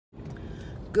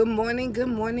Good morning, good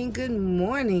morning, good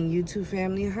morning, YouTube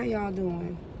family. How y'all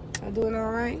doing? Y'all doing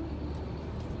all right?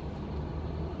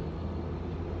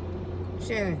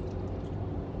 Shannon.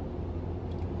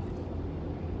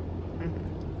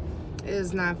 It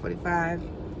is 9:45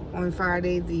 on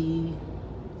Friday, the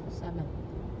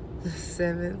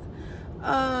 7th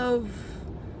of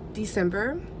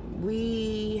December.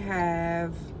 We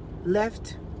have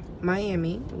left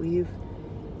Miami. We've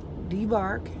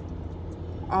debarked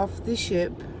off the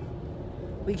ship.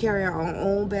 We carry our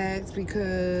own bags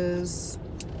because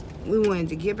we wanted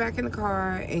to get back in the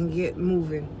car and get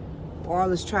moving. All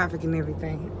this traffic and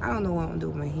everything. I don't know what I'm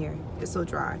doing with my hair. It's so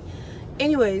dry.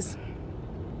 Anyways,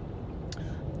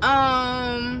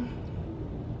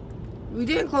 we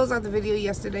didn't close out the video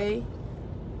yesterday.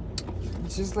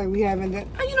 Just like we haven't done.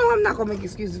 You know, I'm not gonna make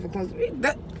excuses for closing.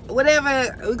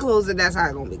 Whatever we close it, that's how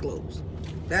it's gonna be closed.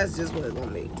 That's just what it's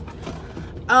gonna be.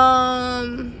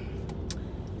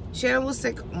 Shannon was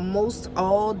sick most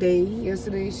all day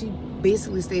yesterday. She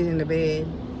basically stayed in the bed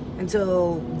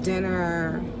until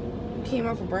dinner. Came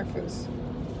out for breakfast.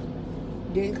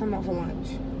 Didn't come out for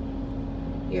lunch.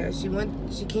 Yeah, she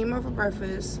came out for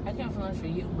breakfast. I came out for lunch for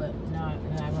you, but no, I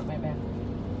went right back.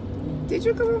 Did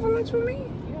you come out for lunch with me?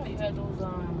 Yeah, you had those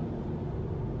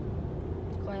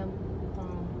clam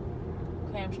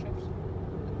strips.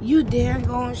 You damn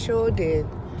gone sure did.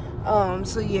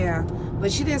 So yeah,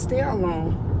 but she didn't stay out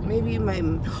long. Maybe you might.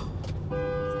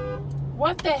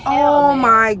 What the hell? Oh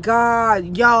my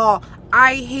God, y'all!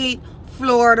 I hate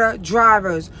Florida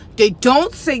drivers. They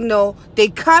don't signal. They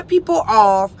cut people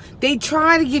off. They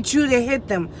try to get you to hit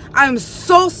them. I'm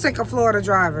so sick of Florida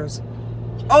drivers.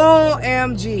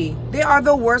 OMG, they are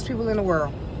the worst people in the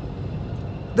world.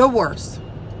 The worst.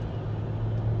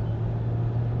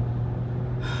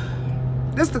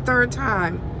 This is the third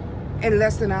time in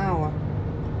less than an hour.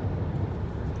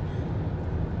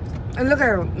 And look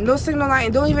at him. No signal light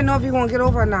and don't even know if you're going to get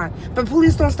over or not. But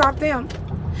police don't stop them.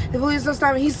 The police don't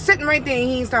stop him. He's sitting right there and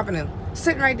he ain't stopping him.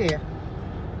 Sitting right there.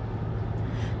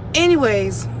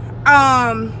 Anyways,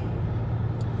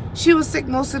 she was sick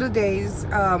most of the days.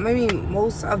 Maybe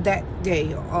most of that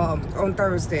day on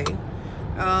Thursday.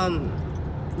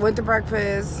 Went to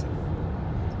breakfast.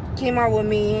 Came out with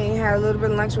me. Had a little bit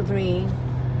of lunch with me.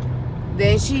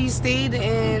 Then she stayed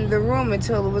in the room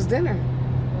until it was dinner.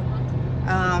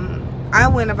 I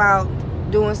went about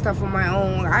doing stuff on my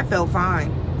own. I felt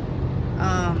fine.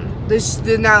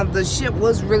 Now the ship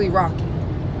was really rocky.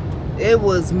 It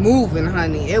was moving,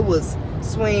 honey. It was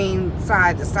swaying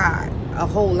side to side a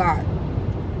whole lot.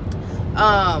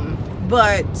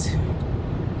 But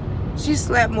she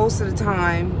slept most of the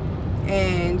time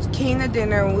and came to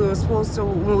dinner when we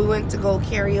went to go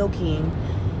karaoke.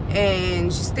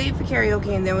 And she stayed for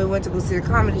karaoke, and then we went to go see the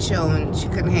comedy show, and she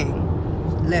couldn't hang.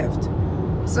 Left.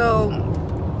 So,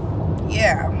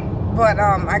 yeah. But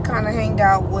I kind of hanged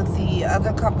out with the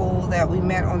other couple that we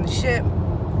met on the ship.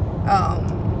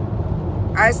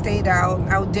 I stayed out.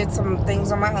 I did some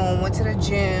things on my own. Went to the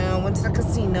gym. Went to the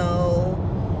casino.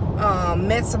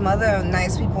 Met some other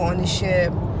nice people on the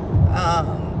ship.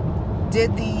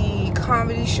 Did the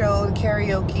comedy show, the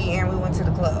karaoke, and we went to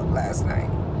the club last night.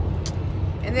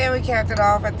 And then we capped it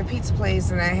off at the pizza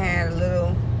place, and I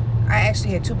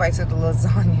actually had 2 bites of the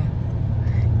lasagna.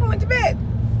 I went to bed.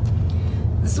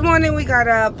 This morning we got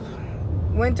up,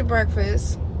 went to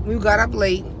breakfast. We got up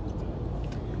late.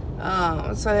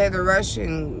 So I had to rush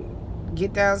and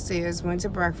get downstairs, went to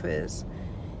breakfast,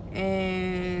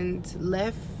 and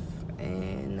left,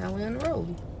 and now we're on the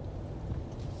road.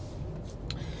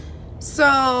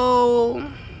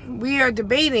 So we are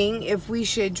debating if we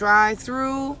should drive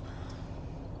through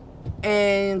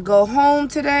and go home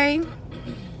today,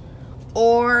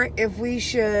 or if we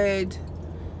should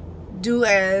do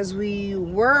as we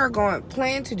were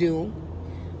plan to do,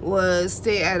 was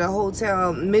stay at a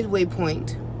hotel midway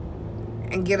point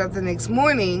and get up the next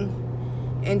morning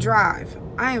and drive.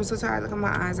 I am so tired. Look at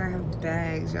my eyes. I have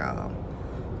bags, y'all.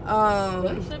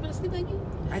 You sleep in a sleep like you?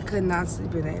 I could not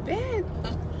sleep in that bed.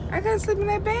 I couldn't sleep in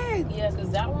that bed. Yeah, because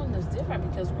that one was different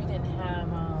because we didn't have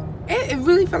it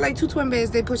really felt like 2 twin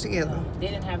beds they pushed together. They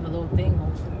didn't have the little thing.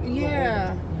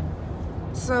 Yeah.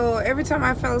 So every time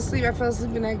I fell asleep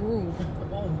in that groove.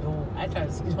 Oh no, I tried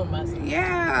to sleep on myself.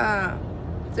 Yeah.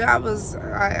 So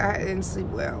I didn't sleep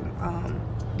well.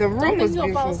 The room was beautiful.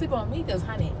 You don't fall asleep on me because,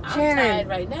 honey, I'm tired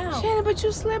right now. Shannon, but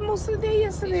you slept most of the day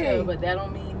yesterday. Sure, but that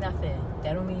don't mean nothing.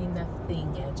 That don't mean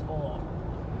nothing at all.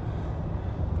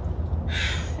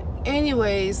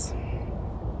 Anyways,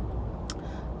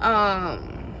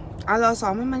 I lost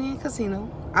all my money in the casino.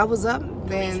 I was up,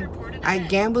 then I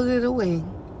gambled it away.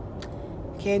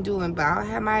 Can't do it, but I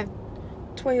had my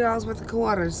 $20 worth of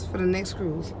quarters for the next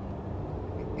cruise.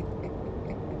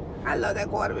 I love that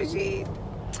quarter machine.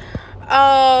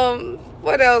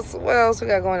 What else we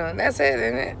got going on? That's it,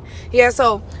 isn't it? Yeah,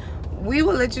 so we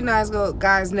will let you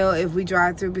guys know if we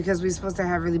drive through, because we're supposed to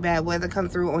have really bad weather come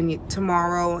through on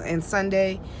tomorrow and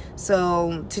Sunday.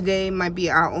 So today might be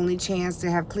our only chance to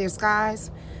have clear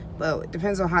skies, but it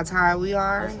depends on how tired we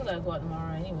are. I still gotta go out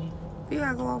tomorrow anyway. What you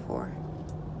gotta go out for?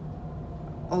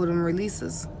 Oh, them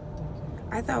releases.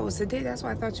 I thought it was today. That's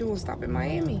why I thought you would stop in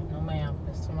Miami. No, ma'am.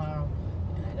 It's tomorrow.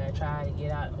 And I gotta try to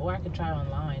get out. Or I could try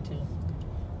online, too.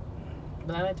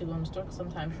 But I like to go in the store because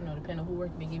sometimes, you know, depending on who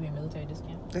works, they give you a military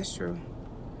discount. That's true.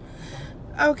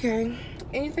 Okay.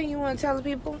 Anything you want to tell the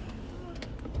people?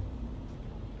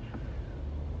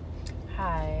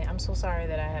 Hi. I'm so sorry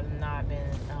that I have not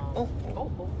been...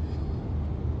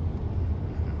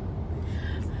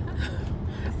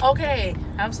 Okay,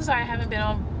 I'm so sorry I haven't been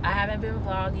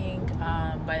vlogging,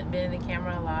 but been in the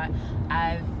camera a lot.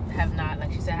 I have not,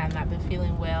 like she said, I have not been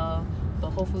feeling well,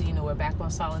 but hopefully, you know, we're back on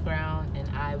solid ground, and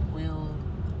I will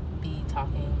be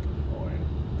talking more.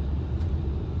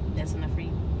 That's enough for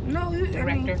you? No,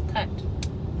 Director, cut.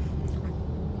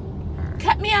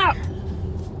 Cut me out!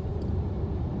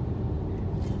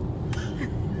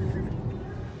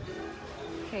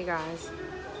 Hey guys.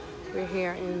 We're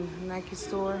here in Nike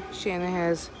store. Shannon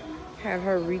has had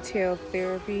her retail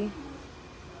therapy.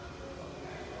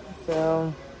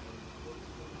 So,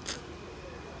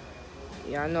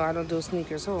 yeah, I know I don't do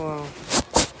sneakers. Hold on.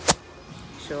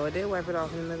 Sure, they wipe it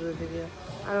off in the middle of the video.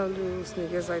 I don't do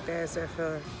sneakers like that except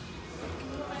for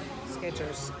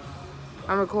Skechers.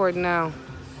 I'm recording now.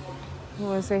 You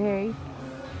want to say hey?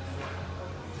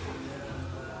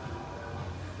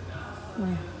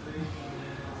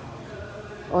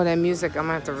 Oh, that music. I'm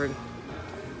going to have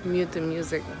to mute the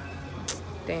music.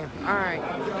 Damn. All right.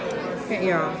 Hey,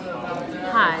 y'all.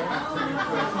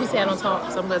 Hi. You say I don't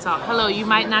talk, so I'm going to talk. Hello, you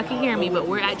might not can hear me, but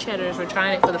we're at Cheddar's. We're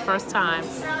trying it for the first time.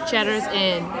 Cheddar's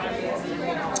in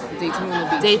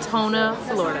Daytona,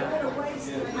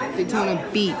 Florida. Daytona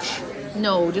Beach.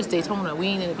 No, just Daytona. We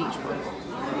ain't in the beach.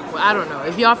 Well, I don't know.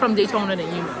 If y'all from Daytona, then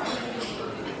you know.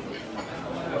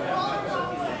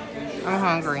 I'm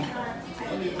hungry.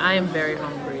 I am very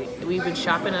hungry. We've been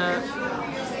shopping up.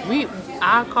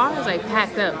 Our car is like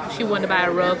packed up. She wanted to buy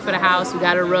a rug for the house. We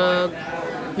got a rug.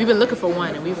 We've been looking for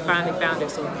one, and we finally found it.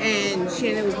 So. And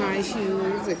Shannon was buying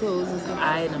shoes and clothes and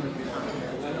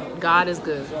stuff. God is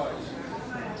good.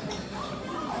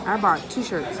 I bought 2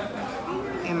 shirts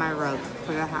and my rug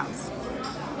for the house.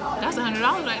 That's $100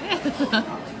 right there.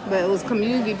 But it was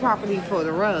community property for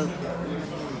the rug.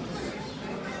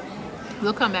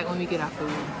 We'll come back when we get our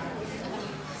food.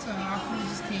 So our food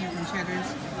just came from Cheddar's.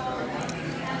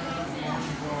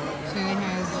 So it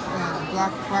has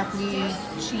black broccoli,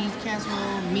 cheese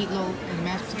casserole, meatloaf, and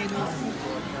mashed potatoes.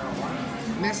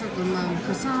 Mess up the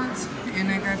croissants, and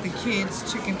I got the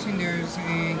kids chicken tenders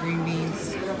and green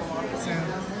beans. So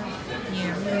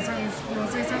yeah, you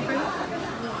want to say something?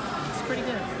 It's pretty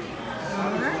good.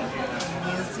 All right,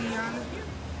 we'll see y'all in the video.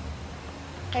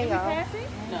 Hey y'all.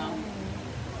 No.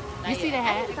 You see the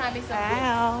hat?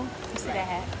 Wow. You see that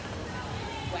hat?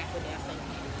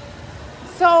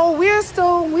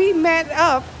 So we met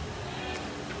up.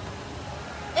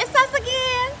 It's us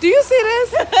again. Do you see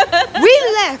this? We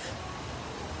left.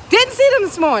 Didn't see them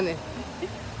this morning.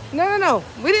 No.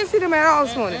 We didn't see them at all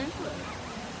this morning.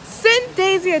 Sent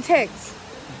Daisy a text.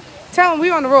 Tell them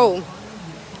we on the road.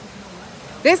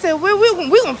 They said, we're going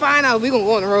to find out if we're going to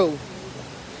go on the road.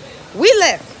 We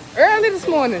left early this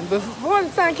morning before the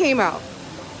sun came out.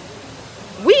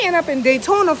 We end up in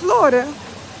Daytona, Florida.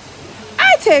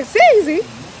 I text Daisy.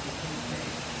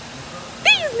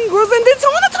 These Negroes in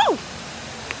Daytona too.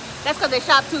 That's because they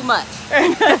shop too much.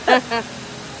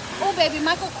 Oh, baby,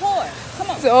 Michael Kors. Come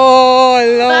on. Oh,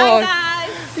 Lord. Bye,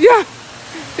 guys. Yeah.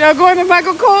 Y'all going to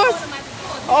Michael Kors?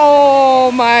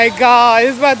 Oh, my God.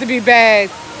 It's about to be bad.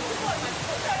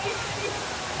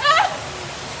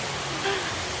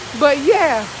 But,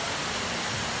 yeah.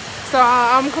 So,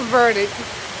 I'm converted.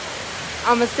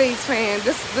 I'm a Saints fan.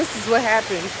 This is what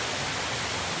happens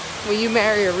when you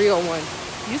marry a real one.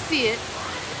 You see it.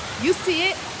 You see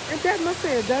it. That must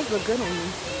say it does look good on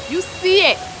you. You see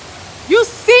it. You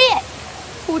see it.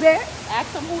 Who that?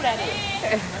 Ask them who that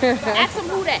is. Ask them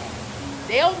who that.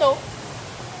 They don't know.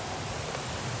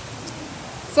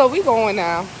 So we going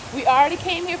now. We already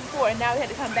came here before, and now we had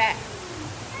to come back.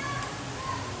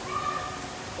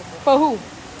 For who?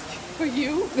 For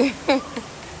you.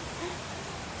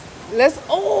 We're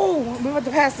about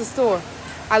to pass the store.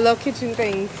 I love kitchen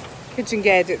things, kitchen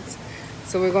gadgets.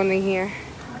 So we're going in here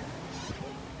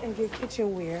and get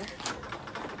kitchenware.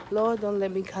 Lord, don't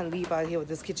let me kind of leave out here with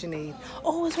this KitchenAid.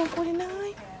 Oh, it's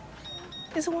 $149.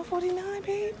 Is it $149,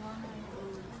 babe?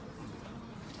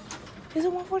 Is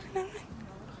it $149?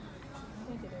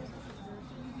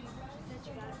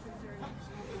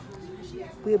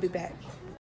 We'll be back.